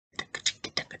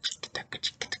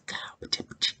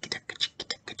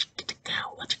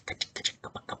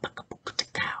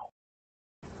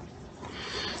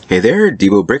Hey there,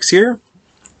 Deebo Bricks here.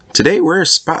 Today we're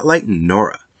spotlighting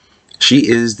Nora. She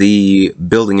is the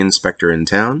building inspector in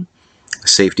town,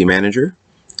 safety manager,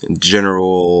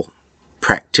 general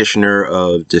practitioner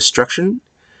of destruction.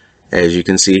 As you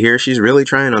can see here, she's really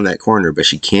trying on that corner, but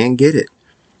she can't get it.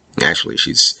 Actually,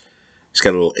 she's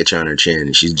got a little itch on her chin,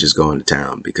 and she's just going to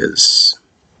town because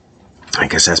I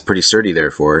guess that's pretty sturdy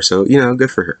there for her. So,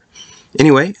 good for her.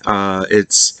 Anyway,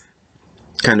 it's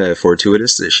kind of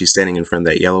fortuitous that she's standing in front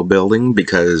of that yellow building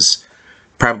because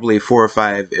probably 4 or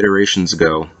 5 iterations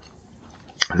ago,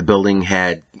 the building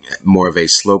had more of a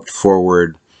sloped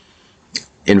forward,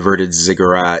 inverted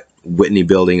ziggurat Whitney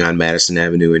building on Madison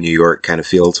Avenue in New York kind of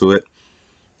feel to it.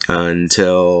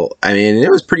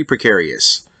 It was pretty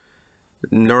precarious.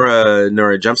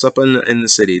 Nora jumps up in the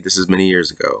city. This is many years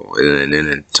ago in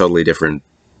a totally different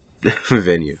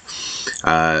venue.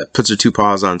 Puts her 2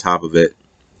 paws on top of it,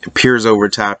 peers over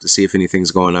top to see if anything's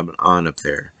going on up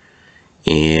there,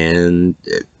 and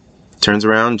it turns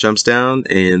around, jumps down,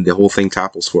 and the whole thing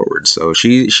topples forward. So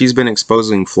she's been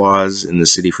exposing flaws in the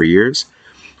city for years.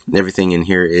 Everything in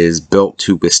here is built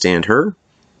to withstand her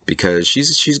because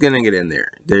she's gonna get in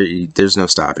there. There's no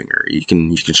stopping her. You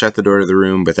can shut the door to the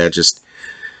room, but that just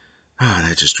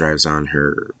drives on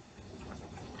her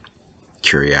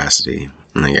curiosity,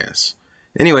 I guess.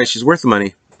 Anyway, she's worth the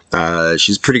money.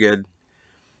 She's pretty good.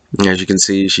 As you can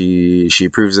see, she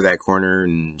approves of that corner,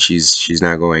 and she's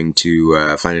now going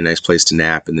to find a nice place to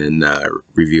nap and then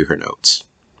review her notes.